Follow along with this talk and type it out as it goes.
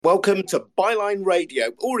Welcome to Byline Radio,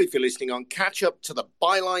 or if you're listening on catch up to the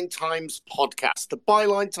Byline Times podcast. The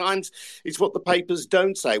Byline Times is what the papers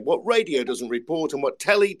don't say, what radio doesn't report, and what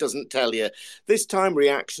telly doesn't tell you. This time,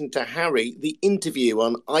 reaction to Harry, the interview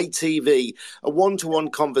on ITV, a one-to-one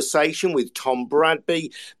conversation with Tom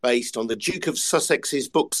Bradby based on the Duke of Sussex's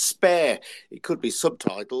book Spare. It could be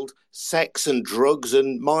subtitled Sex and Drugs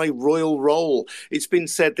and My Royal Role. It's been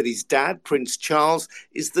said that his dad, Prince Charles,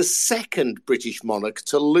 is the second British monarch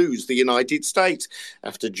to lose the United States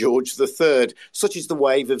after George III. Such is the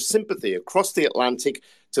wave of sympathy across the Atlantic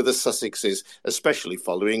to the Sussexes, especially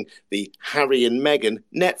following the Harry and Meghan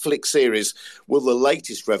Netflix series. Will the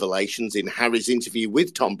latest revelations in Harry's interview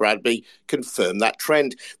with Tom Bradby confirm that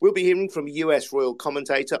trend? We'll be hearing from US royal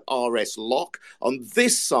commentator R.S. Locke. On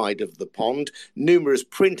this side of the pond, numerous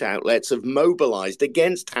print outlets have mobilised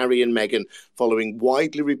against Harry and Meghan following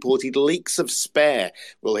widely reported leaks of Spare.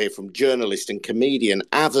 We'll hear from journalist and comedian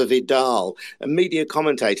Ava Vidal and media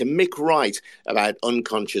commentator Mick Wright about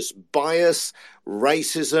unconscious bias,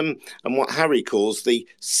 racism, and what Harry calls the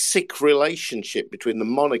sick relationship between the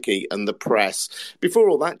monarchy and the press. Before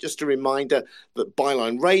all that, just a reminder that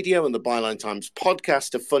Byline Radio and the Byline Times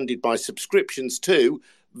podcast are funded by subscriptions to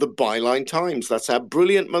the Byline Times. That's our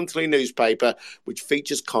brilliant monthly newspaper, which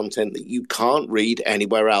features content that you can't read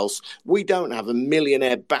anywhere else. We don't have a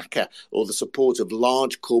millionaire backer or the support of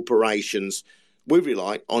large corporations. We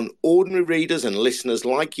rely on ordinary readers and listeners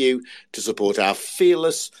like you to support our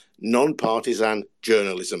fearless, non-partisan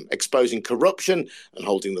journalism, exposing corruption and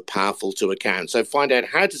holding the powerful to account. So find out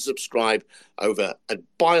how to subscribe over at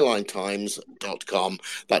bylinetimes.com.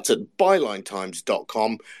 That's at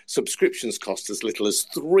bylinetimes.com. Subscriptions cost as little as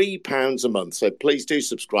 £3 a month. So please do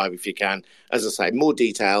subscribe if you can. As I say, more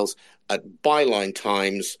details at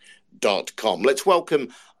bylinetimes.com. Let's welcome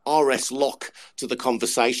R.S. Locke to the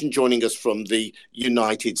conversation, joining us from the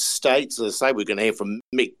United States. As I say, we're going to hear from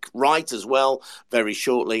Mick Wright as well very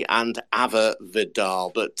shortly, and Ava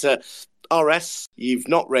Vidal. But R.S., you've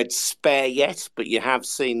not read Spare yet, but you have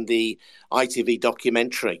seen the ITV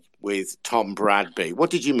documentary with Tom Bradby. What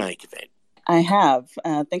did you make of it? I have.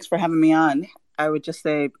 Thanks for having me on. I would just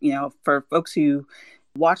say, for folks who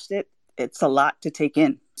watched it, it's a lot to take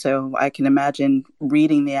in. So I can imagine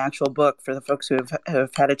reading the actual book for the folks who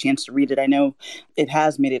have had a chance to read it. I know it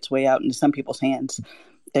has made its way out into some people's hands.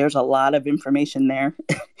 There's a lot of information there.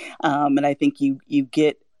 And I think you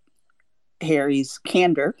get Harry's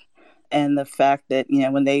candor and the fact that,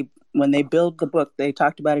 when they build the book, they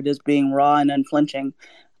talked about it as being raw and unflinching.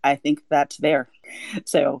 I think that's there.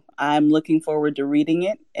 So I'm looking forward to reading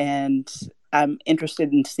it. And I'm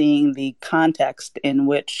interested in seeing the context in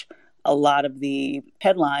which a lot of the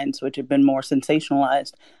headlines, which have been more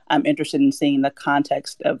sensationalized, I'm interested in seeing the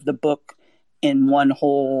context of the book in one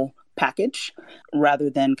whole package rather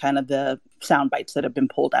than kind of the sound bites that have been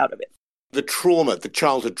pulled out of it. The trauma, the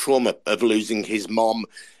childhood trauma of losing his mom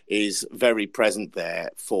is very present there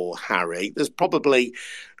for Harry. There's probably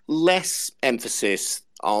less emphasis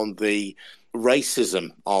on the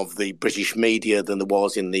racism of the British media than there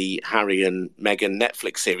was in the Harry and Meghan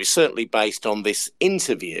Netflix series, certainly based on this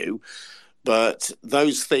interview. But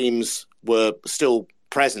those themes were still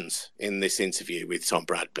present in this interview with Tom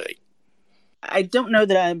Bradby. I don't know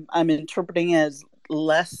that I'm interpreting as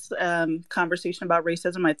less conversation about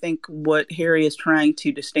racism. I think what Harry is trying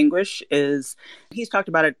to distinguish is he's talked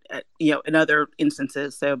about it, in other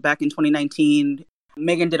instances. So back in 2019,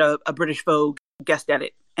 Meghan did a British Vogue guest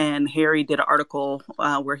edit, and Harry did an article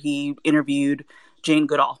where he interviewed Jane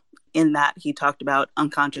Goodall. In that, he talked about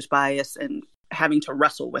unconscious bias and having to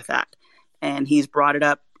wrestle with that. And he's brought it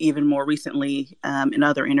up even more recently in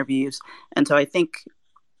other interviews. And so I think,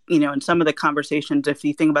 in some of the conversations, if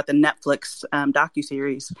you think about the Netflix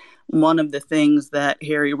docuseries, one of the things that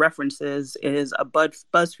Harry references is a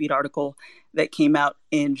BuzzFeed article that came out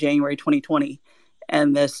in January 2020.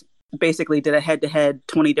 And this basically did a head-to-head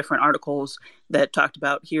 20 different articles that talked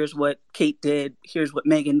about here's what Kate did, here's what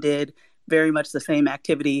Meghan did, very much the same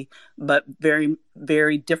activity, but very,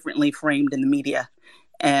 very differently framed in the media,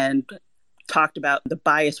 and talked about the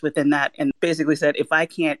bias within that, and basically said, if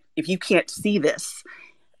you can't see this,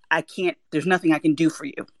 there's nothing I can do for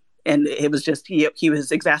you. And it was just, he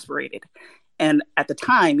was exasperated. And at the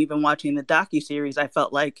time, even watching the docuseries, I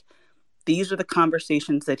felt like these are the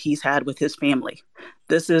conversations that he's had with his family.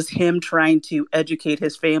 This is him trying to educate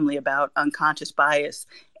his family about unconscious bias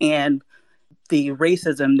and the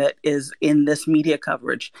racism that is in this media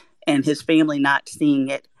coverage, and his family not seeing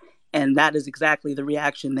it. And that is exactly the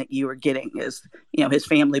reaction that you are getting is, his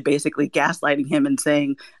family basically gaslighting him and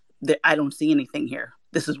saying that I don't see anything here.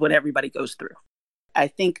 This is what everybody goes through. I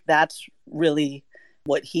think that's really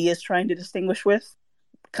what he is trying to distinguish with,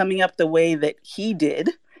 coming up the way that he did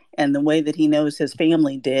and the way that he knows his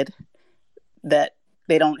family did, that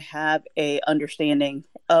they don't have a understanding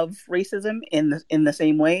of racism in the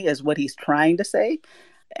same way as what he's trying to say,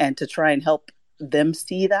 and to try and help them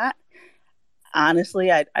see that.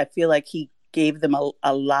 Honestly, I feel like he gave them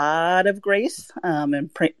a lot of grace, and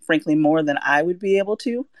frankly more than I would be able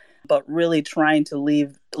to, but really trying to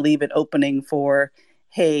leave an opening for,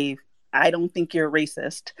 hey, I don't think you're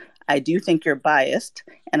racist. I do think you're biased.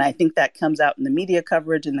 And I think that comes out in the media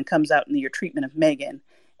coverage and then comes out in your treatment of Meghan.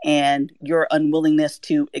 And your unwillingness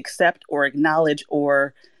to accept or acknowledge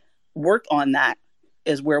or work on that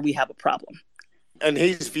is where we have a problem. And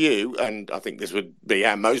his view, and I think this would be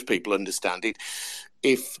how most people understand it,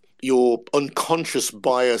 if your unconscious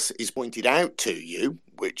bias is pointed out to you,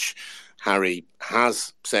 which Harry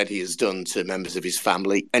has said he has done to members of his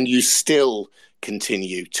family, and you still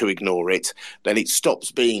continue to ignore it, then it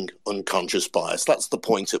stops being unconscious bias. That's the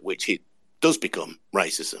point at which it does become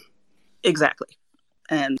racism. Exactly.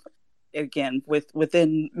 And again,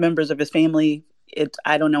 within members of his family,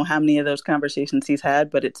 I don't know how many of those conversations he's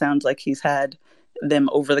had, but it sounds like he's had them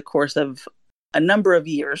over the course of a number of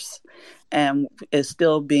years, and is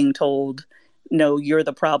still being told, no, you're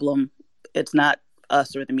the problem. It's not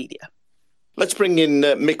us or the media. Let's bring in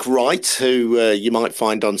Mick Wright, who you might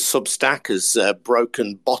find on Substack as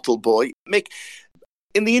Broken Bottle Boy. Mick,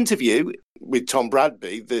 in the interview with Tom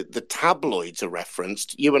Bradby, the tabloids are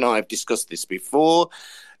referenced. You and I have discussed this before.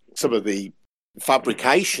 Some of the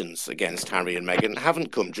fabrications against Harry and Meghan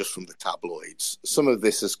haven't come just from the tabloids. Some of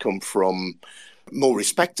this has come from more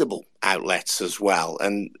respectable outlets as well.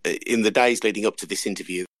 And in the days leading up to this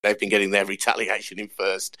interview, they've been getting their retaliation in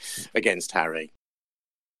first against Harry.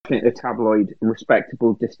 I think the tabloid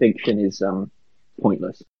respectable distinction is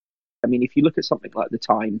pointless. I mean, if you look at something like the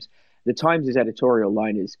Times' editorial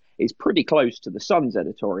line is pretty close to the Sun's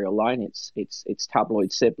editorial line. It's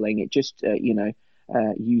tabloid sibling. It just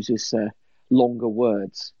uses longer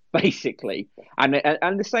words basically, and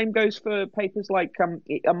the same goes for papers like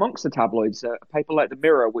amongst the tabloids, a paper like the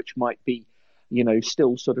Mirror, which might be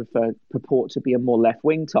still sort of purport to be a more left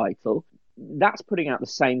wing title. That's putting out the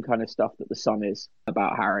same kind of stuff that the Sun is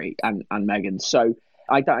about Harry and Meghan. So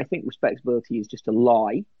I think respectability is just a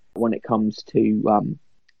lie when it comes to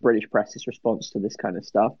British press's response to this kind of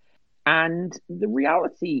stuff. And the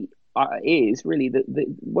reality is really that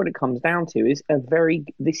what it comes down to is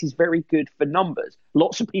this is very good for numbers.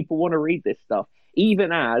 Lots of people want to read this stuff,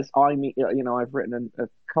 even as I've written a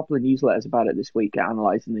couple of newsletters about it this week,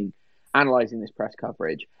 analyzing this press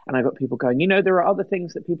coverage, and I've got people going, there are other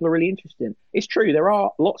things that people are really interested in. It's true, there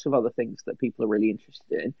are lots of other things that people are really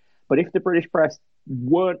interested in, but if the British press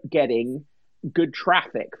weren't getting good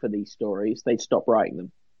traffic for these stories, they'd stop writing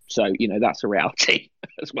them. So, that's a reality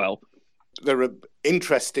as well. There are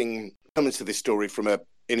interesting elements to this story from in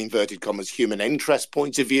inverted commas, human interest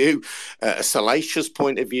point of view, a salacious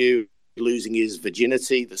point of view, losing his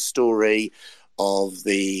virginity, the story of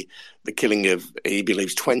the killing of, he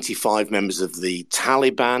believes, 25 members of the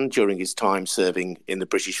Taliban during his time serving in the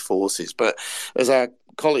British forces. But as our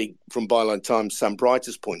colleague from Byline Times, Sam Bright,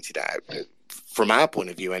 has pointed out, from our point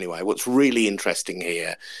of view anyway, what's really interesting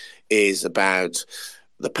here is about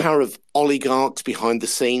the power of oligarchs behind the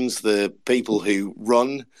scenes, the people who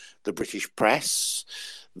run the British press,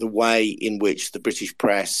 the way in which the British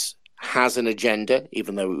press has an agenda,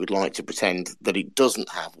 even though it would like to pretend that it doesn't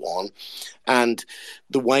have one, and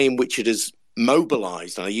the way in which it has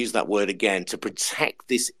mobilised, and I use that word again, to protect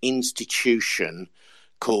this institution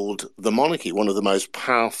called the monarchy, one of the most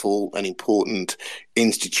powerful and important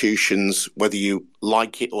institutions, whether you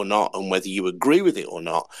like it or not, and whether you agree with it or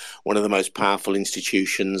not, one of the most powerful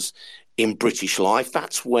institutions in British life.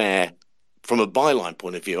 That's where, from a byline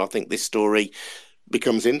point of view, I think this story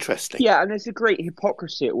becomes interesting. Yeah, and there's a great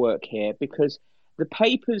hypocrisy at work here, because the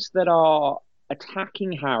papers that are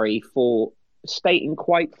attacking Harry for stating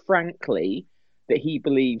quite frankly that he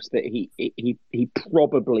believes that he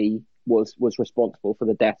probably was responsible for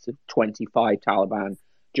the deaths of 25 Taliban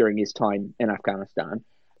during his time in Afghanistan.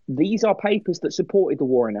 These are papers that supported the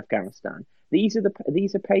war in Afghanistan. These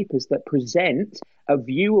are papers that present a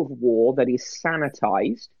view of war that is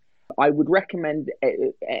sanitized. I would recommend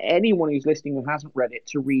anyone who's listening who hasn't read it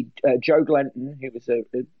to read Joe Glenton, who was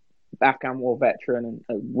an Afghan war veteran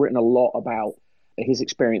and written a lot about his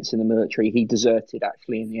experience in the military. He deserted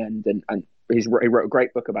actually in the end, and he wrote a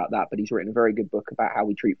great book about that, but he's written a very good book about how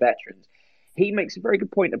we treat veterans. He makes a very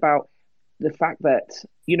good point about the fact that,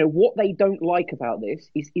 what they don't like about this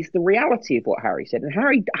is the reality of what Harry said. And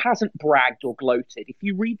Harry hasn't bragged or gloated. If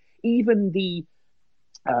you read even the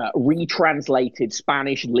retranslated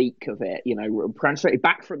Spanish leak of it, translated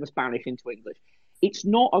back from the Spanish into English. It's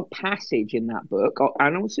not a passage in that book.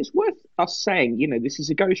 And also it's worth us saying, this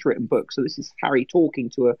is a ghostwritten book. So this is Harry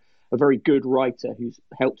talking to a very good writer who's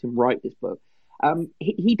helped him write this book.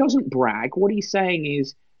 He doesn't brag. What he's saying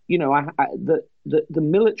is, the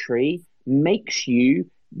military makes you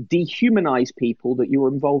dehumanize people that you're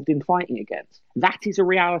involved in fighting against. That is a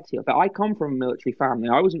reality of it. I come from a military family.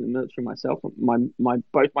 I was in the military myself.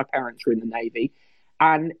 Both my parents were in the Navy.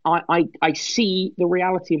 And I see the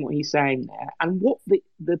reality in what he's saying there. And what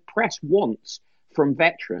the press wants from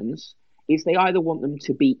veterans is they either want them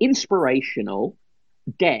to be inspirational,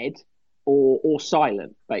 dead, or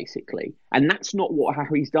silent, basically. And that's not what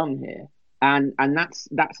Harry's done here. And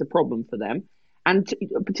that's a problem for them. And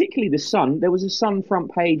particularly the Sun, there was a Sun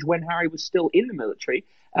front page when Harry was still in the military,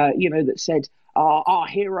 that said, our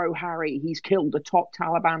hero Harry, he's killed the top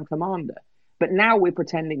Taliban commander. But now we're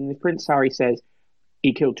pretending, as Prince Harry says,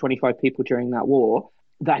 he killed 25 people during that war,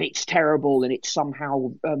 that it's terrible and it's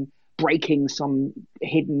somehow breaking some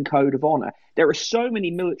hidden code of honor. There are so many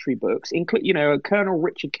military books, Colonel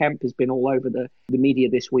Richard Kemp has been all over the media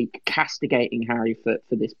this week castigating Harry for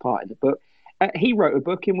this part in the book. He wrote a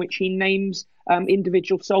book in which he names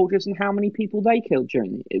individual soldiers and how many people they killed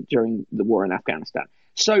during the war in Afghanistan.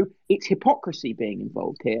 So it's hypocrisy being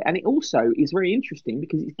involved here. And it also is very interesting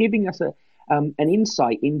because it's giving us an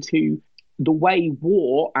insight into the way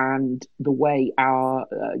war and the way our,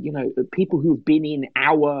 people who've been in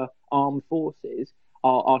our armed forces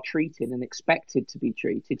are treated and expected to be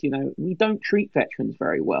treated. We don't treat veterans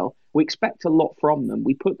very well. We expect a lot from them.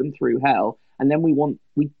 We put them through hell, and then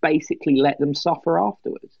we basically let them suffer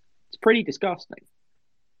afterwards. It's pretty disgusting.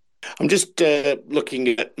 I'm just looking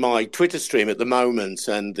at my Twitter stream at the moment,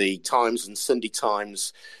 and the Times and Sunday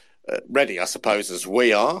Times ready, I suppose, as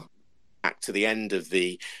we are, back to the end of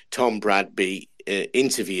the Tom Bradby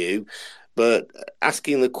interview. But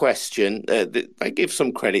asking the question, they give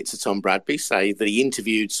some credit to Tom Bradby, say that he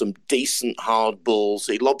interviewed some decent hard balls.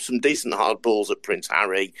 He lobbed some decent hard balls at Prince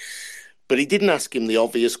Harry, but he didn't ask him the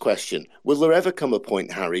obvious question. Will there ever come a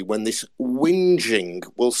point, Harry, when this whinging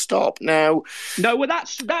will stop? Now, no, well,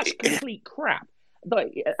 that's complete crap.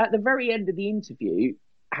 Like, at the very end of the interview,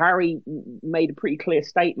 Harry made a pretty clear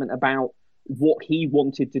statement about what he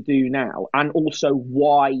wanted to do now, and also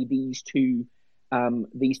why these two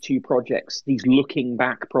projects, these looking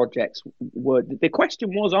back projects, were. The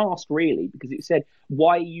question was asked really because it said,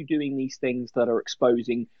 why are you doing these things that are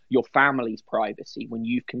exposing your family's privacy when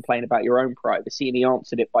you've complained about your own privacy? And he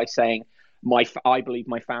answered it by saying, I believe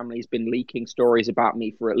my family's been leaking stories about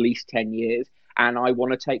me for at least 10 years, and I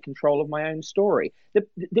want to take control of my own story. The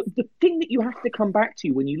thing that you have to come back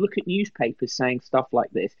to when you look at newspapers saying stuff like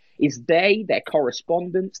this is their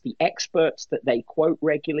correspondents, the experts that they quote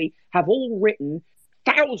regularly, have all written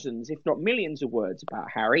thousands, if not millions, of words about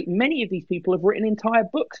Harry. Many of these people have written entire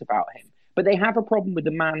books about him, but they have a problem with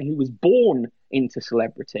the man who was born into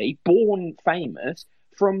celebrity, born famous,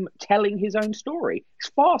 from telling his own story. It's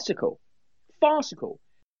farcical.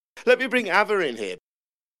 Let me bring Ava in here.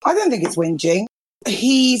 I don't think it's whinging.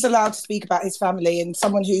 He's allowed to speak about his family, and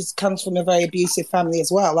someone who comes from a very abusive family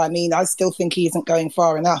as well. I mean, I still think he isn't going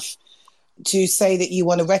far enough to say that you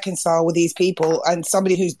want to reconcile with these people, and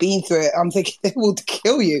somebody who's been through it, I'm thinking they will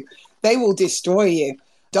kill you. They will destroy you.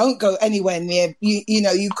 Don't go anywhere near,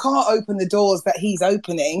 you can't open the doors that he's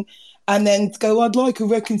opening and then go, I'd like a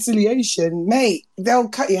reconciliation. Mate, they'll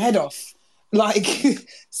cut your head off. Like,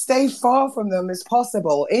 stay far from them as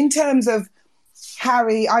possible. In terms of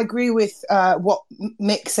Harry, I agree with what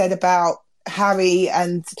Mick said about Harry,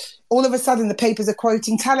 and all of a sudden the papers are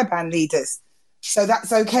quoting Taliban leaders. So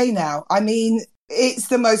that's okay now. I mean, it's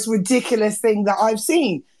the most ridiculous thing that I've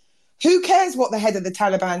seen. Who cares what the head of the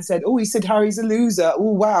Taliban said? Oh, he said Harry's a loser.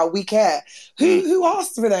 Oh, wow, we care. Who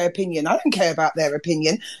asked for their opinion? I don't care about their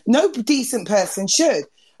opinion. No decent person should.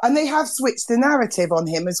 And they have switched the narrative on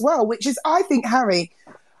him as well, which is, I think, Harry,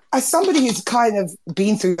 as somebody who's kind of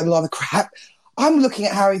been through a lot of crap, I'm looking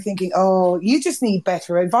at Harry thinking, oh, you just need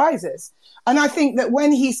better advisors. And I think that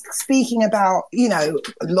when he's speaking about,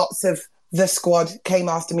 lots of the squad came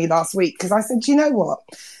after me last week because I said, you know what?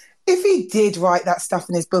 If he did write that stuff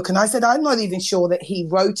in his book, and I said, I'm not even sure that he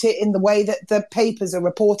wrote it in the way that the papers are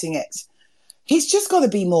reporting it, he's just got to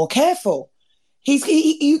be more careful.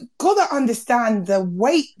 You've got to understand the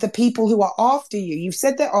weight, the people who are after you. You've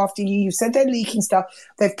said they're after you. You've said they're leaking stuff.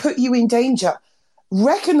 They've put you in danger.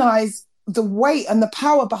 Recognize the weight and the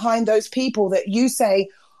power behind those people that you say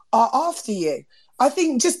are after you. I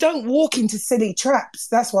think just don't walk into silly traps.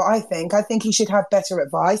 That's what I think. I think he should have better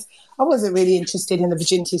advice. I wasn't really interested in the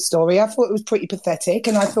virginity story. I thought it was pretty pathetic.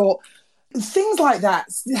 And I thought, things like that,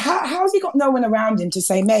 how's he got no one around him to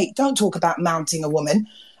say, mate, don't talk about mounting a woman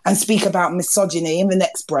and speak about misogyny in the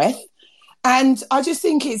next breath? And I just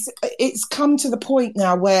think it's come to the point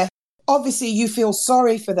now where obviously you feel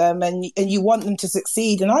sorry for them and you want them to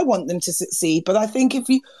succeed, and I want them to succeed. But I think if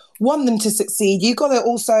you want them to succeed, you've got to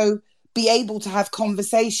also be able to have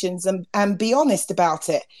conversations and be honest about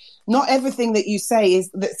it. Not everything that you say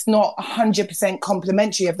that's not 100%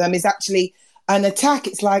 complimentary of them is actually an attack.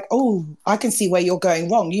 It's like, oh, I can see where you're going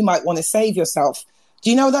wrong. You might want to save yourself. Do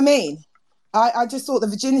you know what I mean? I just thought the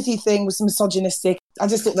virginity thing was misogynistic. I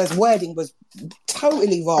just thought this wording was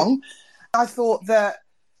totally wrong. I thought the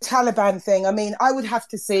Taliban thing, I mean, I would have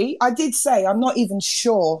to see. I did say I'm not even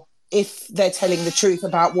sure if they're telling the truth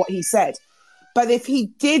about what he said. But if he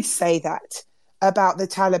did say that about the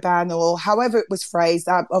Taliban or however it was phrased,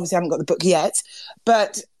 I obviously haven't got the book yet,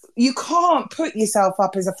 but you can't put yourself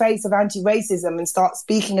up as a face of anti-racism and start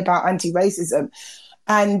speaking about anti-racism.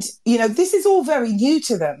 And, you know, this is all very new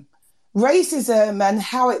to them. Racism and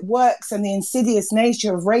how it works and the insidious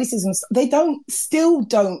nature of racism, they still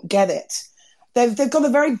don't get it. They've got a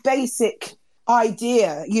very basic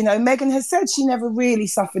idea. You know, Meghan has said she never really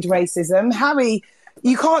suffered racism. Harry,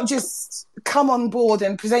 you can't just come on board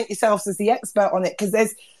and present yourselves as the expert on it, because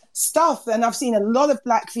there's stuff, and I've seen a lot of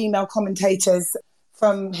black female commentators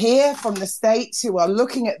from here, from the States, who are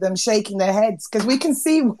looking at them, shaking their heads, because we can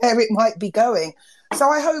see where it might be going. So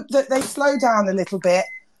I hope that they slow down a little bit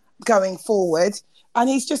going forward, and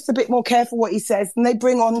he's just a bit more careful what he says, and they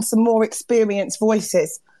bring on some more experienced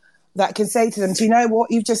voices that can say to them, do you know what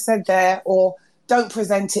you've just said there? Or don't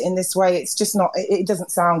present it in this way. It's just not, it doesn't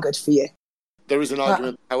sound good for you. There is an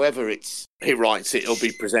argument, however he writes it, it'll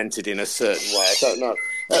be presented in a certain way. I don't know.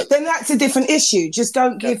 Then that's a different issue. Just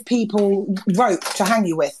don't give people rope to hang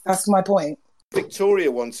you with. That's my point. Victoria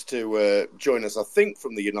wants to join us, I think,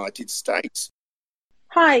 from the United States.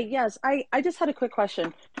 Hi, yes. I just had a quick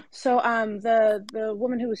question. So the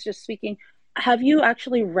woman who was just speaking, have you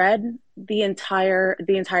actually read the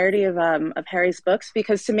entirety of Harry's books?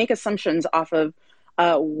 Because to make assumptions off of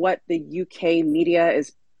what the UK media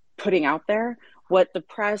is putting out there, what the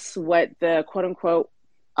press, what the quote unquote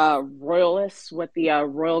royalists, what the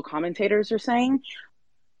royal commentators are saying,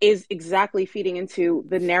 is exactly feeding into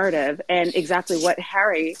the narrative and exactly what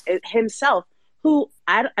Harry himself, who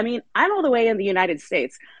I mean, I'm all the way in the United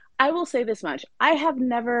States. I will say this much. I have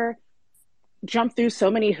never jumped through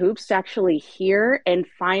so many hoops to actually hear and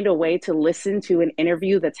find a way to listen to an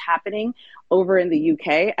interview that's happening over in the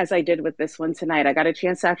UK as I did with this one tonight. I got a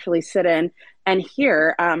chance to actually sit in and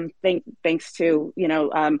hear, thanks to,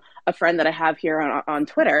 a friend that I have here on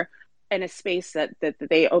Twitter, in a space that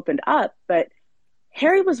they opened up. But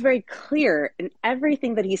Harry was very clear in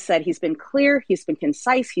everything that he said. He's been clear, he's been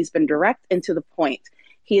concise, he's been direct and to the point.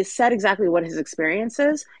 He has said exactly what his experience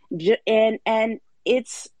is. And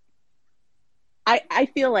it's, I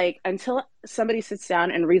feel like until somebody sits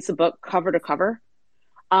down and reads the book cover to cover,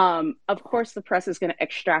 of course the press is going to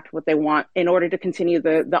extract what they want in order to continue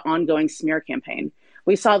the ongoing smear campaign.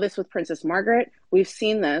 We saw this with Princess Margaret. We've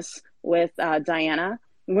seen this with Diana.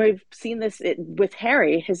 We've seen this with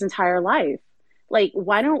Harry his entire life. Like,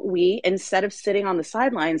 why don't we, instead of sitting on the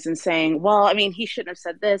sidelines and saying, well, I mean, he shouldn't have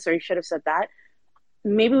said this or he should have said that,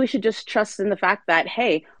 maybe we should just trust in the fact that,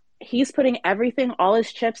 hey, he's putting everything, all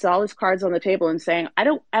his chips, all his cards on the table and saying, I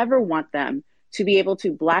don't ever want them to be able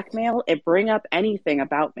to blackmail and bring up anything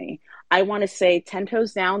about me. I want to say 10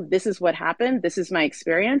 toes down, this is what happened, this is my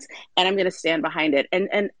experience, and I'm going to stand behind it.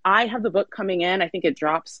 And I have the book coming in. I think it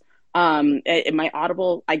drops in my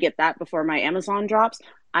Audible. I get that before my Amazon drops.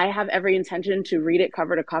 I have every intention to read it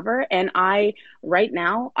cover to cover. And right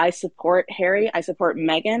now, I support Harry. I support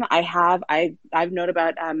Meghan. I've known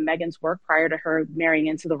about Meghan's work prior to her marrying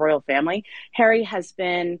into the royal family. Harry has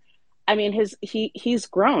been, I mean, he's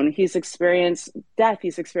grown. He's experienced death.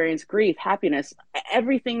 He's experienced grief, happiness,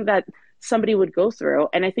 everything that somebody would go through.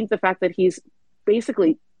 And I think the fact that he's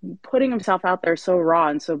basically putting himself out there so raw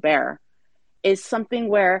and so bare is something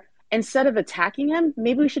where instead of attacking him,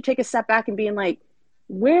 maybe we should take a step back and being like,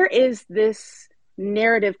 where is this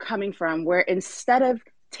narrative coming from? Where instead of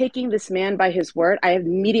taking this man by his word, I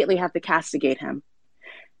immediately have to castigate him.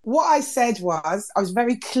 What I said was, I was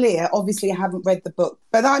very clear. Obviously, I haven't read the book,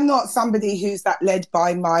 but I'm not somebody who's that led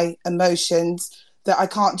by my emotions, that I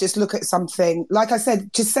can't just look at something. Like I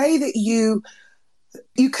said, to say that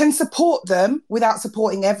you can support them without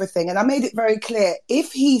supporting everything. And I made it very clear.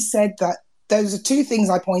 If he said that, those are two things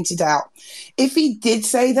I pointed out. If he did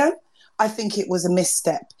say them, I think it was a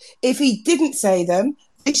misstep. If he didn't say them,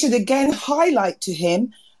 it should again highlight to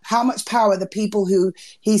him how much power the people who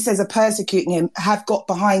he says are persecuting him have got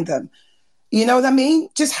behind them. You know what I mean?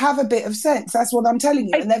 Just have a bit of sense. That's what I'm telling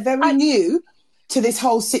you. And they're very new to this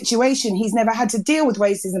whole situation. He's never had to deal with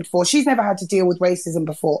racism before. She's never had to deal with racism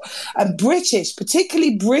before. And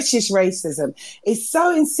particularly British racism is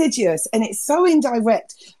so insidious and it's so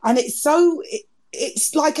indirect and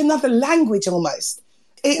it's like another language almost.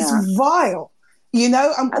 It's vile, you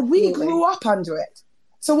know, and we grew up under it.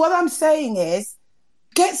 So what I'm saying is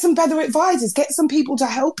get some better advisors, get some people to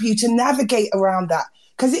help you to navigate around that,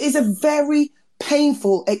 because it is a very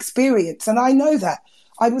painful experience. And I know that.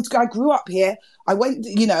 I grew up here. I went,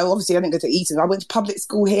 you know, obviously I didn't go to Eton. I went to public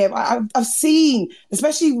school here. I've seen,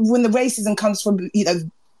 especially when the racism comes from, you know,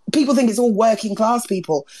 people think it's all working class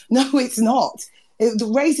people. No, it's not. The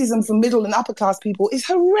racism from middle and upper class people is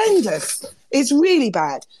horrendous. It's really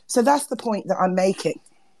bad. So that's the point that I'm making.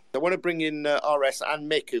 I want to bring in RS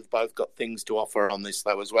and Mick, who've both got things to offer on this,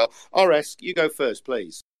 though, as well. RS, you go first,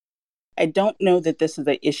 please. I don't know that this is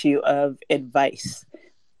an issue of advice.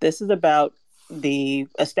 This is about the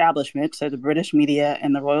establishment, so the British media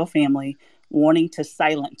and the royal family, wanting to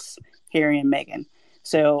silence Harry and Meghan.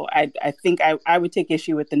 So I think I would take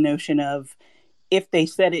issue with the notion of if they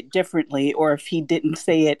said it differently, or if he didn't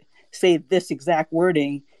say this exact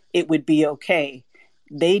wording, it would be okay.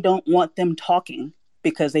 They don't want them talking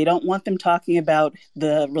because they don't want them talking about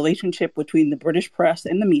the relationship between the British press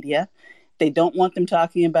and the media. They don't want them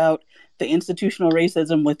talking about the institutional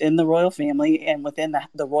racism within the royal family and within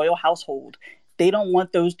the royal household. They don't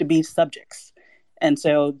want those to be subjects. And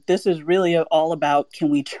so this is really all about, can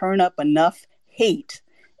we turn up enough hate,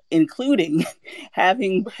 including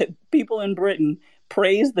having people in Britain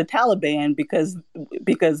praise the Taliban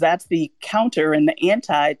because that's the counter and the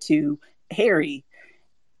anti to Harry.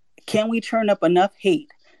 Can we turn up enough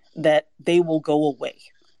hate that they will go away?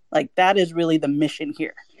 Like, that is really the mission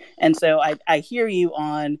here. And so I hear you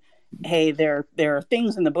on, hey, there are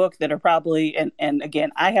things in the book that are probably, and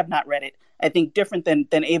again, I have not read it. I think different than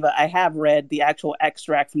Ava, I have read the actual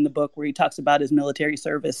extract from the book where he talks about his military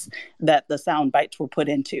service that the sound bites were put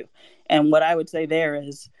into. And what I would say there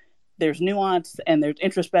is there's nuance and there's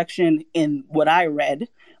introspection in what I read,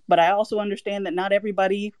 but I also understand that not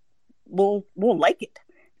everybody will like it.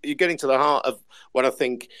 You're getting to the heart of what I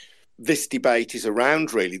think this debate is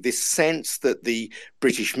around, really, this sense that the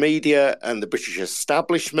British media and the British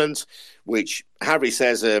establishment, which Harry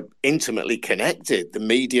says are intimately connected, the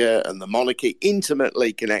media and the monarchy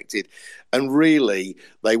intimately connected, and really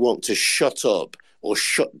they want to shut up or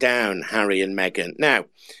shut down Harry and Meghan. Now,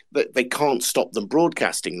 they can't stop them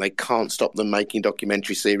broadcasting. They can't stop them making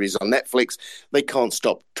documentary series on Netflix. They can't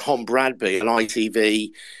stop Tom Bradby on ITV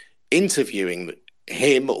interviewing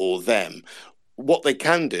him or them. What they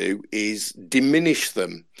can do is diminish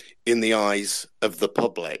them in the eyes of the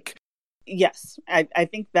public. Yes, I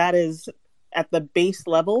think that is at the base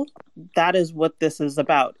level. That is what this is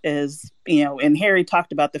about, is, you know, and Harry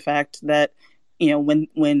talked about the fact that, you know,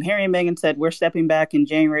 when Harry and Meghan said we're stepping back in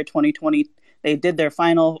January 2020, they did their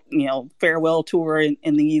final, you know, farewell tour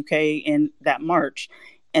in the UK in that March.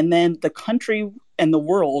 And then the country and the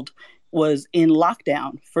world was in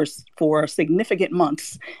lockdown for significant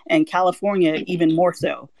months, and California even more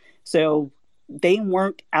so. So they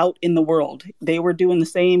weren't out in the world. They were doing the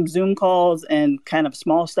same Zoom calls and kind of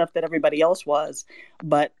small stuff that everybody else was,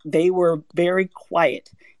 but they were very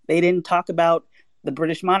quiet. They didn't talk about the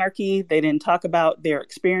British monarchy. They didn't talk about their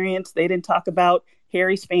experience. They didn't talk about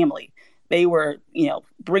Harry's family. They were, you know,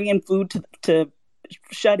 bringing food to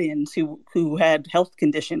shut-ins who had health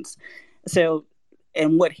conditions. So,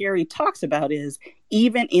 and what Harry talks about is,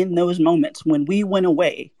 even in those moments when we went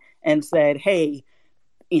away and said, hey,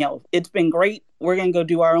 you know, it's been great, we're going to go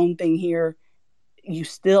do our own thing here, you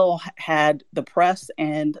still had the press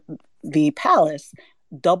and the palace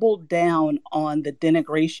doubled down on the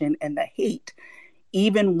denigration and the hate,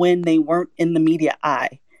 even when they weren't in the media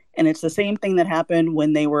eye. And it's the same thing that happened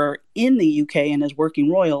when they were in the UK and as working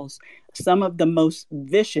royals. Some of the most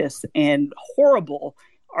vicious and horrible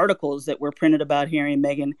articles that were printed about Harry and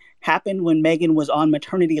Meghan happened when Meghan was on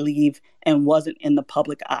maternity leave and wasn't in the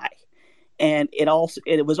public eye. And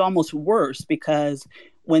it was almost worse, because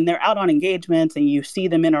when they're out on engagements and you see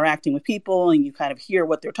them interacting with people and you kind of hear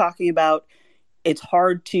what they're talking about, it's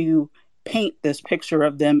hard to paint this picture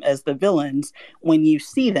of them as the villains when you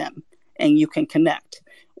see them and you can connect.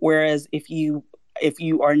 Whereas if you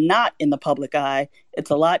are not in the public eye, it's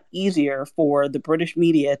a lot easier for the British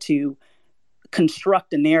media to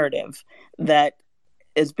construct a narrative that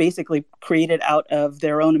is basically created out of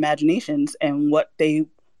their own imaginations and what they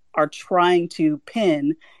are trying to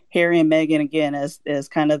pin Harry and Meghan again as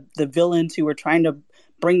kind of the villains who are trying to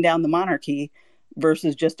bring down the monarchy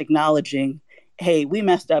versus just acknowledging, hey, we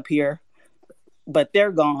messed up here, but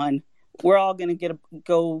they're gone. We're all going to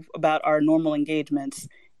go about our normal engagements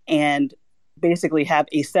and basically have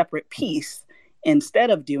a separate piece. Instead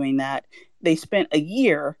of doing that, they spent a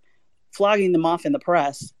year flogging them off in the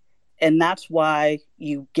press. And that's why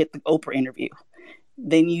you get the Oprah interview.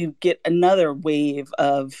 Then you get another wave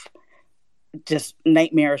of just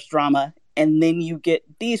nightmarish drama. And then you get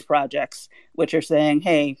these projects, which are saying,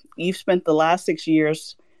 hey, you've spent the last 6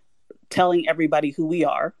 years telling everybody who we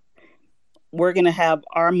are. We're going to have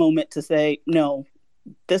our moment to say, no,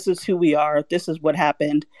 this is who we are. This is what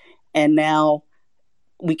happened. And now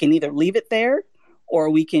we can either leave it there or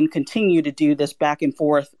we can continue to do this back and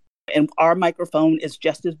forth. And our microphone is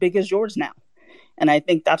just as big as yours now. And I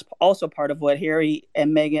think that's also part of what Harry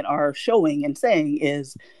and Meghan are showing and saying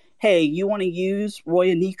is, hey, you want to use Roy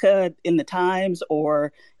Anika in the Times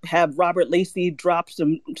or have Robert Lacey drop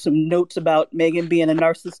some notes about Meghan being a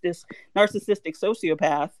narcissistic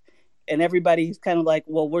sociopath. And everybody's kind of like,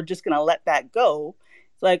 well, we're just going to let that go.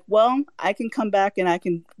 It's like, well, I can come back and I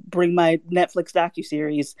can bring my Netflix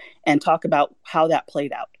docuseries and talk about how that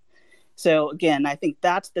played out. So again, I think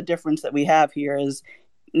that's the difference that we have here is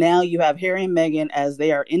now you have Harry and Meghan as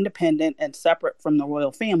they are independent and separate from the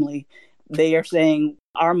royal family. They are saying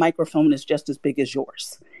our microphone is just as big as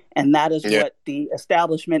yours. And that is what the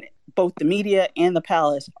establishment, both the media and the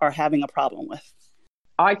palace, are having a problem with.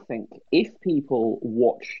 I think if people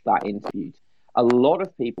watch that interview, a lot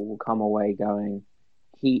of people will come away going,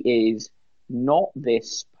 he is not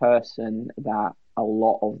this person that a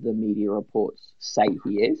lot of the media reports say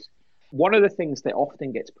he is. One of the things that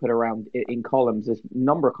often gets put around in columns, there's a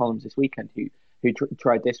number of columns this weekend who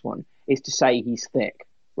tried this one, is to say he's thick,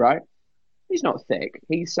 right? He's not thick.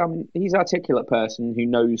 He's an articulate person who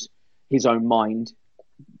knows his own mind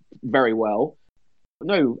very well.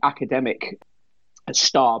 No academic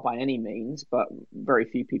star by any means, but very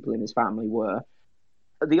few people in his family were.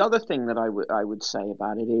 The other thing that I would say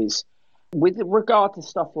about it is, with regard to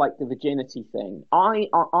stuff like the virginity thing,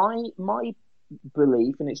 my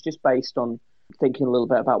belief, and it's just based on thinking a little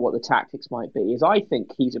bit about what the tactics might be, is I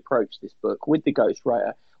think he's approached this book with the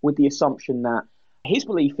ghostwriter with the assumption that his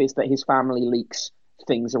belief is that his family leaks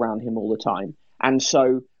things around him all the time. And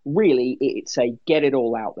so really it's a get it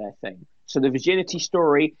all out there thing. So the virginity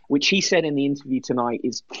story, which he said in the interview tonight,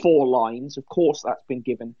 is 4 lines. Of course, that's been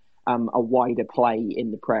given a wider play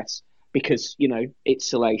in the press because, you know, it's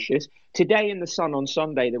salacious. Today in The Sun on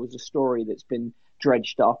Sunday, there was a story that's been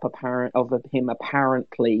dredged up of him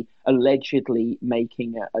allegedly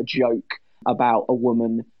making a joke about a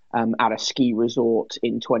woman at a ski resort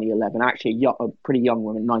in 2011. Actually, a pretty young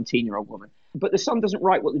woman, 19-year-old woman. But The Sun doesn't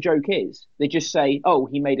write what the joke is. They just say, oh,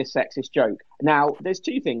 he made a sexist joke. Now, there's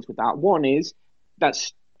 2 things with that. One is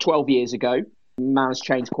that's 12 years ago. Man has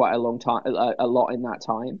changed quite a lot in that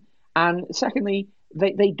time. And secondly,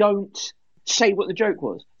 they don't say what the joke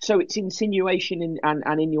was. So it's insinuation and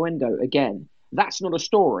innuendo again. That's not a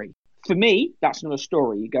story. For me, that's not a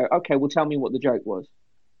story. You go, okay, well, tell me what the joke was.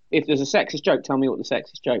 If there's a sexist joke, tell me what the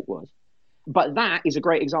sexist joke was. But that is a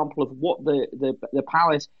great example of what the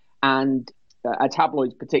palace and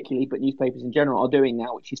tabloids particularly, but newspapers in general, are doing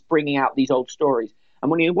now, which is bringing out these old stories. And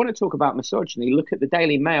when you want to talk about misogyny, look at the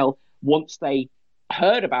Daily Mail, once they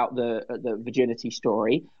heard about the virginity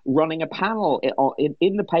story, running a panel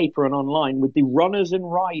in the paper and online with the runners and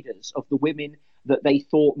riders of the women that they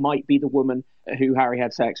thought might be the woman who Harry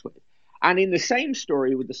had sex with. And in the same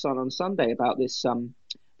story with The Sun on Sunday about this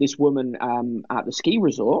woman at the ski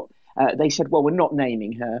resort, they said, well, we're not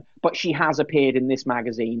naming her, but she has appeared in this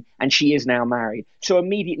magazine and she is now married. So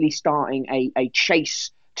immediately starting a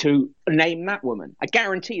chase to name that woman. I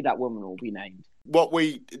guarantee that woman will be named. What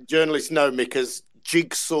we journalists know, Mick, as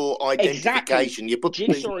jigsaw identification. Exactly. You put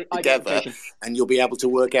things together and you'll be able to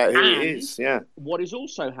work out who it is. Yeah. What is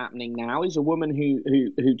also happening now is a woman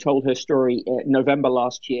who told her story November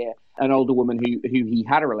last year, an older woman who he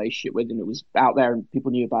had a relationship with, and it was out there and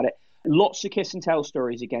people knew about it. Lots of kiss and tell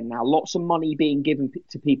stories again now. Lots of money being given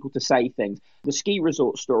to people to say things. The ski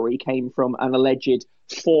resort story came from an alleged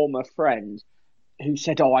former friend who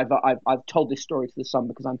said, "Oh, I've told this story to The Sun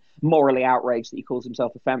because I'm morally outraged that he calls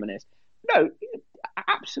himself a feminist." No,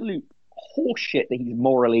 absolute horseshit that he's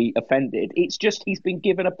morally offended. It's just he's been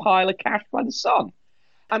given a pile of cash by The Sun,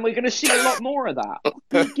 and we're going to see a lot more of that.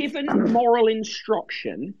 Being given moral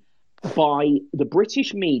instruction by the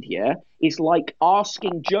British media is like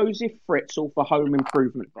asking Joseph Fritzl for home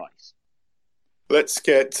improvement advice. Let's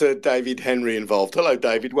get David Henry involved. Hello,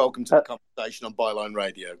 David. Welcome to the conversation on Byline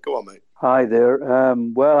Radio. Go on, mate. Hi there.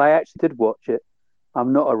 Well, I actually did watch it.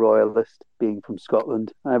 I'm not a royalist, being from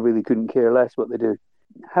Scotland. I really couldn't care less what they do.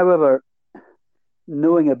 However,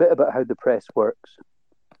 knowing a bit about how the press works,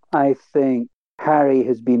 I think Harry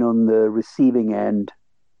has been on the receiving end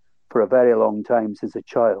for a very long time since a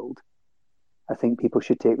child. I think people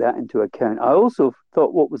should take that into account. I also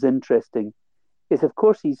thought what was interesting is, of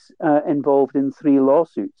course, he's involved in 3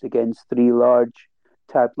 lawsuits against 3 large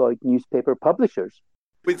tabloid newspaper publishers.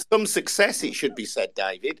 With some success, it should be said,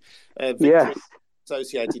 David. Yes.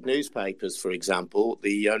 Associated Newspapers, for example,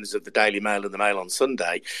 the owners of the Daily Mail and the Mail on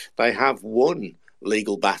Sunday, they have won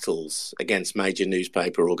legal battles against major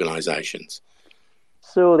newspaper organisations.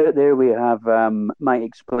 So there we have, might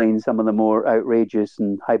explain some of the more outrageous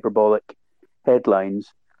and hyperbolic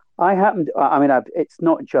headlines. It's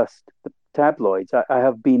not just the tabloids. I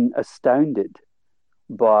have been astounded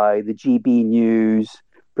by the GB News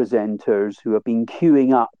presenters who have been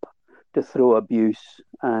queuing up to throw abuse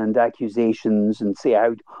and accusations and say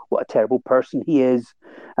what a terrible person he is,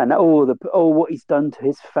 and what he's done to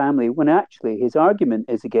his family, when actually his argument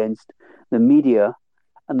is against the media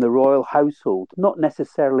and the royal household, not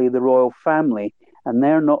necessarily the royal family, and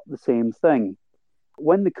they're not the same thing.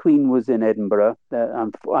 When the Queen was in Edinburgh,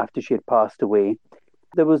 after she had passed away,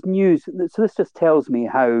 there was news. So this just tells me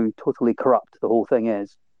how totally corrupt the whole thing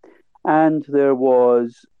is. And there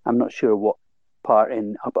was, I'm not sure what part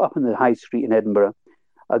up in the high street in Edinburgh,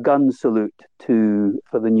 a gun salute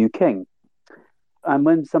for the new king. And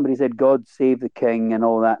when somebody said, "God save the king," and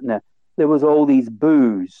all that, there was all these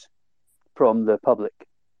boos from the public.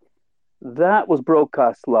 That was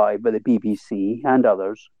broadcast live by the BBC and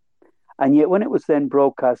others. And yet when it was then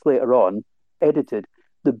broadcast later on, edited,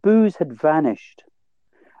 the boos had vanished.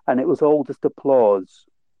 And it was all just applause.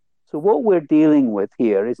 So what we're dealing with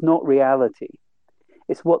here is not reality.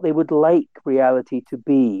 It's what they would like reality to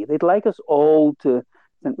be. They'd like us all to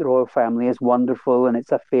think the royal family is wonderful and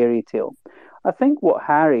it's a fairy tale. I think what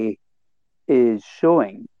Harry is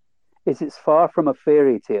showing is it's far from a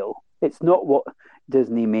fairy tale. It's not what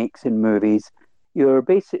Disney makes in movies. You're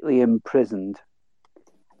basically imprisoned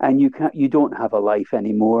and you don't have a life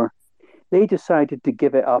anymore. They decided to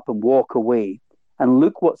give it up and walk away. And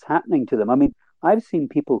look what's happening to them. I mean, I've seen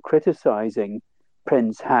people criticizing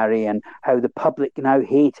Prince Harry and how the public now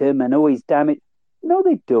hate him and he's damaged. No,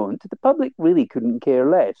 they don't. The public really couldn't care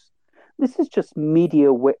less. This is just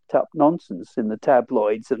media whipped up nonsense in the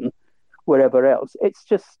tabloids and wherever else. It's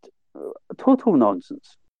just total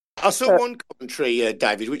nonsense. I saw one commentary,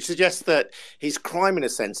 David, which suggests that his crime, in a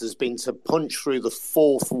sense, has been to punch through the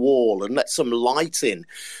fourth wall and let some light in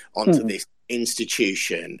onto this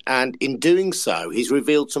institution. And in doing so, he's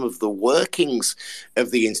revealed some of the workings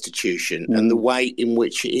of the institution and the way in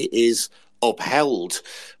which it is upheld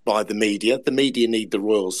by the media. The media need the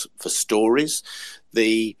royals for stories.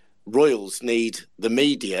 The royals need the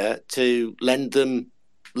media to lend them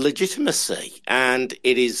legitimacy. And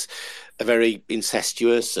it is a very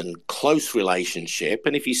incestuous and close relationship.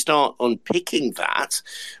 And if you start unpicking that,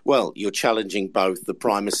 well, you're challenging both the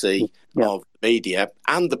primacy of the media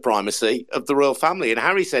and the primacy of the royal family. And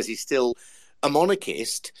Harry says he's still a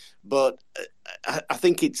monarchist, but I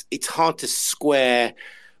think it's hard to square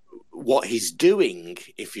what he's doing,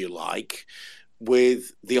 if you like,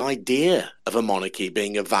 with the idea of a monarchy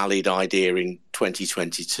being a valid idea in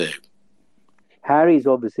 2022. Harry's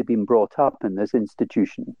obviously been brought up in this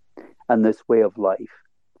institution and this way of life.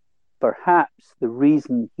 Perhaps the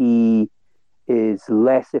reason he is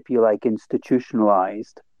less, if you like,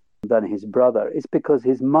 institutionalized than his brother is because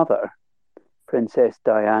his mother, Princess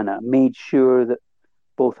Diana, made sure that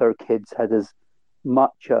both her kids had as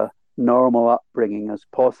much a normal upbringing as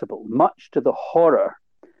possible, much to the horror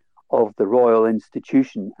of the royal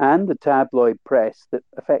institution and the tabloid press that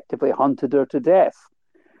effectively hunted her to death.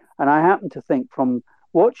 And I happen to think, from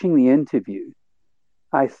watching the interview,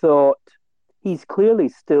 I thought he's clearly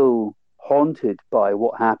still haunted by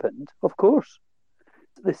what happened. Of course,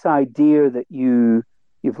 this idea that you've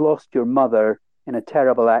lost your mother in a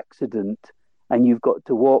terrible accident and you've got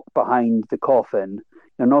to walk behind the coffin,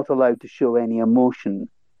 you're not allowed to show any emotion.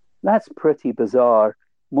 That's pretty bizarre.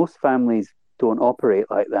 Most families don't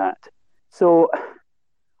operate like that. So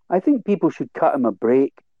I think people should cut him a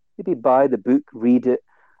break, maybe buy the book, read it,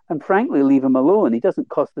 and frankly leave him alone. He doesn't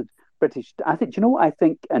cost the British. Do you know what I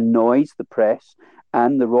think annoys the press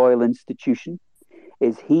and the royal institution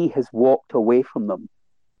is he has walked away from them.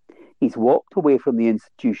 He's walked away from the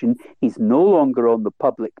institution. He's no longer on the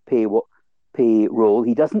public payroll.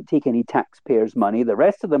 He doesn't take any taxpayers' money. The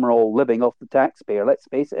rest of them are all living off the taxpayer, let's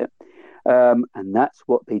face it. And that's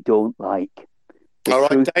what they don't like. The all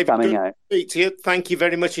right, truth David, coming good out. to speak to you. Thank you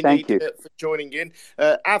very much Thank indeed you. for joining in.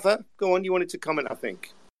 Ava, go on. You wanted to comment, I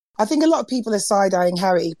think. I think a lot of people are side-eyeing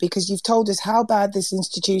Harry because you've told us how bad this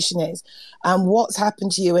institution is and what's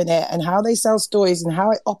happened to you in it and how they sell stories and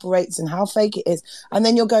how it operates and how fake it is. And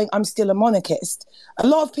then you're going, I'm still a monarchist. A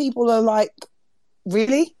lot of people are like,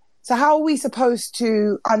 really? So how are we supposed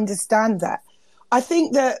to understand that? I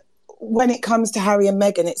think that when it comes to Harry and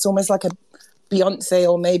Meghan, it's almost like a Beyonce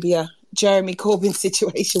or maybe a Jeremy Corbyn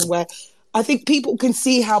situation where I think people can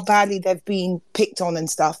see how badly they've been picked on and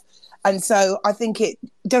stuff. And so I think it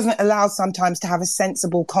doesn't allow sometimes to have a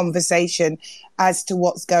sensible conversation as to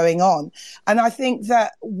what's going on. And I think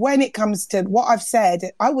that when it comes to what I've said,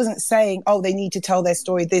 I wasn't saying, oh, they need to tell their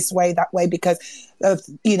story this way, that way, because of,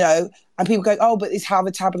 and people go, oh, but it's how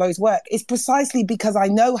the tabloids work. It's precisely because I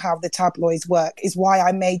know how the tabloids work is why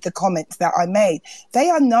I made the comments that I made. They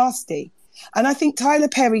are nasty. And I think Tyler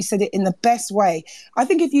Perry said it in the best way. I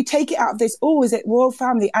think if you take it out of this, oh, is it royal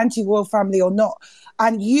family, anti-royal family or not?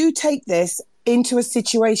 And you take this into a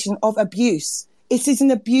situation of abuse. It is an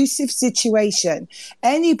abusive situation.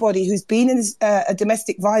 Anybody who's been in a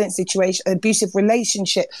domestic violence situation, an abusive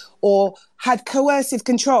relationship, or had coercive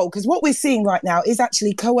control, because what we're seeing right now is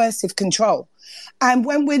actually coercive control. And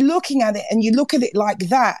when we're looking at it and you look at it like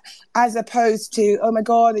that, as opposed to, oh my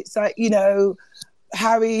God, it's like,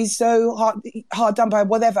 Harry's so hard done by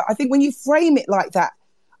whatever. I think when you frame it like that,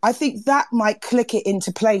 I think that might click it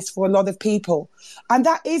into place for a lot of people. And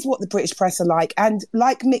that is what the British press are like. And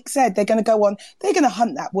like Mick said, they're going to go on, they're going to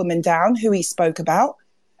hunt that woman down who he spoke about.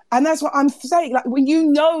 And that's what I'm saying. Like, when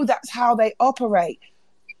you know that's how they operate,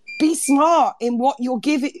 be smart in what you're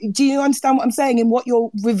giving. Do you understand what I'm saying? In what you're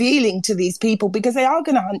revealing to these people, because they are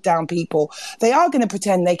going to hunt down people. They are going to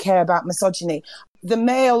pretend they care about misogyny. The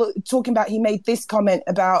Mail talking about, he made this comment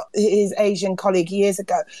about his Asian colleague years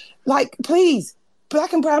ago. Like, please,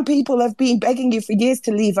 Black and brown people have been begging you for years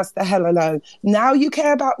to leave us the hell alone. Now you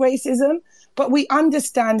care about racism, but we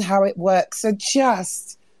understand how it works. So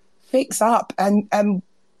just fix up and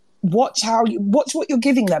watch what you're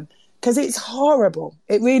giving them, because it's horrible.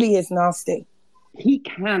 It really is nasty. He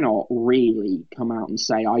cannot really come out and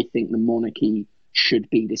say, I think the monarchy should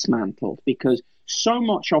be dismantled, because so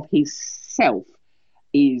much of his self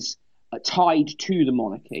is tied to the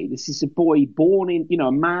monarchy. This is a boy born in,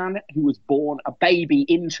 a man who was born a baby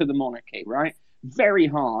into the monarchy, right? Very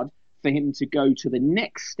hard for him to go to the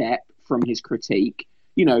next step from his critique.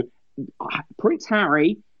 Prince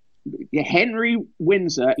Harry, Henry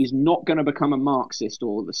Windsor is not going to become a Marxist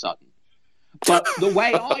all of a sudden. But the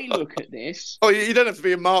way I look at this, you don't have to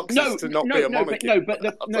be a Marxist to not be a monarchist. But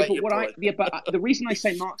the reason I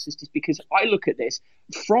say Marxist is because I look at this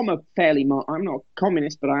from a fairly. I'm not a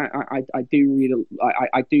communist, but I do read.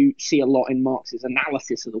 I do see a lot in Marx's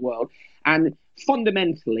analysis of the world, and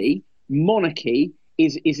fundamentally, monarchy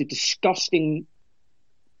is a disgusting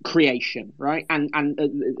creation, right? And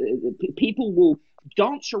people will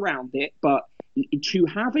dance around it, but to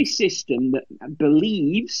have a system that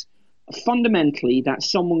believes fundamentally that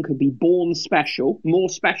someone could be born special, more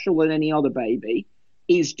special than any other baby,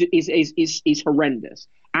 is horrendous,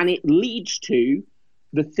 and it leads to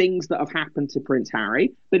the things that have happened to Prince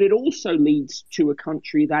Harry. But it also leads to a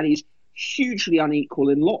country that is hugely unequal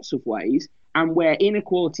in lots of ways, and where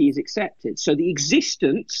inequality is accepted. So the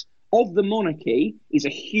existence of the monarchy is a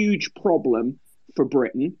huge problem for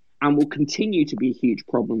Britain, and will continue to be a huge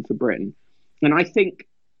problem for Britain. And I think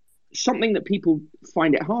something that people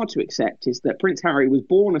find it hard to accept is that Prince Harry was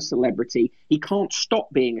born a celebrity. He can't stop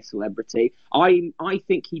being a celebrity. I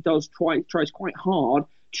think he tries quite hard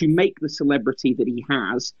to make the celebrity that he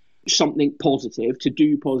has something positive, to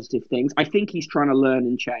do positive things. I think he's trying to learn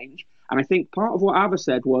and change. And I think part of what Ava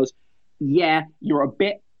said was, you're a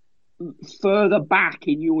bit further back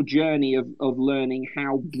in your journey of learning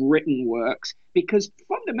how Britain works, because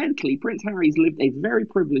fundamentally Prince Harry's lived a very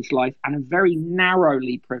privileged life and a very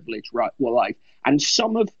narrowly privileged life, and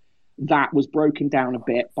some of that was broken down a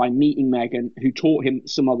bit by meeting Meghan, who taught him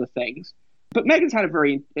some other things. But Meghan's had a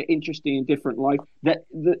very interesting and different life that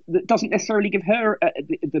doesn't necessarily give her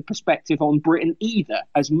the perspective on Britain either,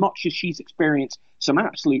 as much as she's experienced some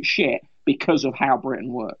absolute shit because of how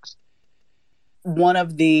Britain works. One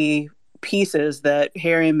of the pieces that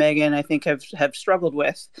Harry and Meghan, I think, have struggled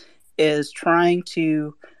with is trying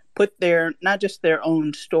to put not just their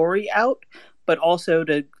own story out, but also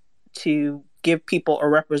to give people a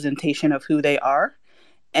representation of who they are.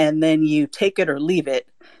 And then you take it or leave it,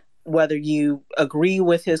 whether you agree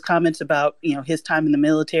with his comments about, his time in the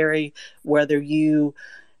military, whether you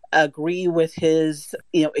agree with his,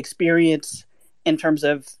 experience in terms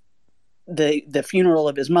of the funeral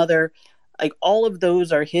of his mother. Like, all of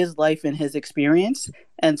those are his life and his experience.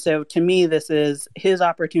 And so to me, this is his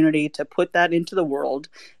opportunity to put that into the world,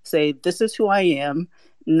 say, this is who I am,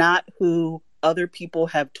 not who other people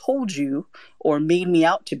have told you or made me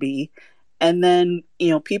out to be. And then,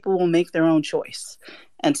 people will make their own choice.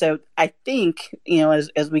 And so I think,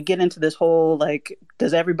 as we get into this whole, like,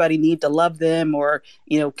 does everybody need to love them? Or,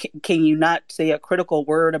 can you not say a critical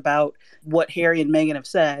word about what Harry and Meghan have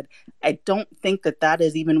said? I don't think that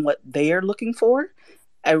is even what they are looking for.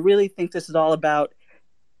 I really think this is all about,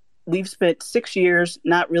 we've spent 6 years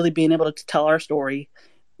not really being able to tell our story.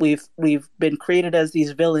 We've been created as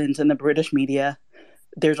these villains in the British media.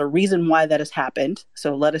 There's a reason why that has happened.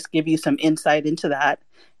 So let us give you some insight into that.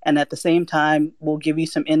 And at the same time, we'll give you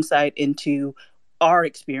some insight into our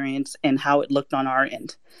experience and how it looked on our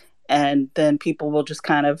end. And then people will just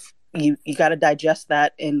kind of, you got to digest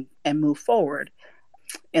that and move forward.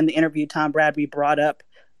 In the interview, Tom Bradby brought up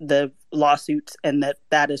the lawsuits and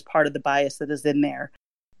that is part of the bias that is in there.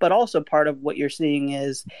 But also part of what you're seeing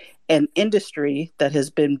is an industry that has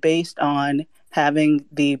been based on having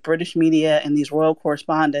the British media and these royal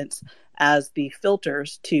correspondents as the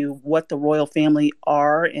filters to what the royal family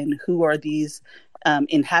are and who are these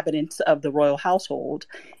inhabitants of the royal household.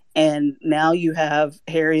 And now you have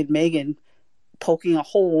Harry and Meghan poking a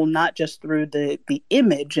hole, not just through the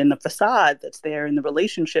image and the facade that's there and the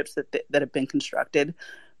relationships that have been constructed,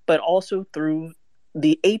 but also through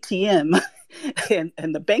the ATM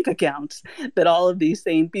and the bank accounts that all of these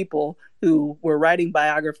same people who were writing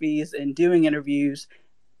biographies and doing interviews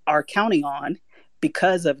are counting on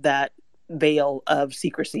because of that veil of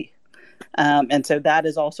secrecy. And so that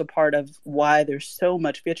is also part of why there's so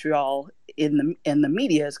much vitriol in the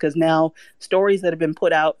media, is because now stories that have been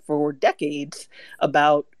put out for decades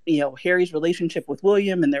about Harry's relationship with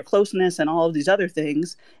William and their closeness and all of these other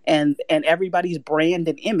things, and everybody's brand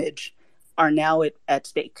and image are now at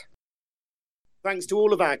stake. Thanks to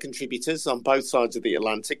all of our contributors on both sides of the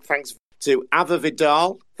Atlantic. Thanks to Ava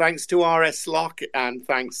Vidal, thanks to RS Locke, and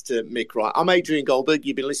thanks to Mick Wright. I'm Adrian Goldberg.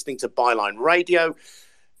 You've been listening to Byline Radio,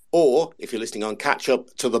 or if you're listening on Catch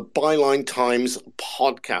Up, to the Byline Times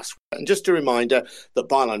podcast. And just a reminder that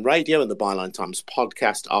Byline Radio and the Byline Times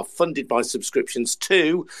podcast are funded by subscriptions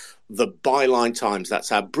to the Byline Times.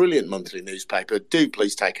 That's our brilliant monthly newspaper. Do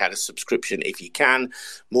please take out a subscription if you can.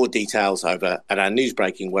 More details over at our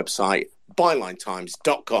newsbreaking website,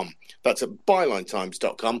 bylinetimes.com. That's at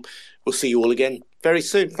bylinetimes.com. We'll see you all again very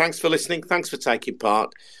soon. Thanks for listening. Thanks for taking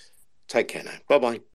part. Take care now. Bye-bye.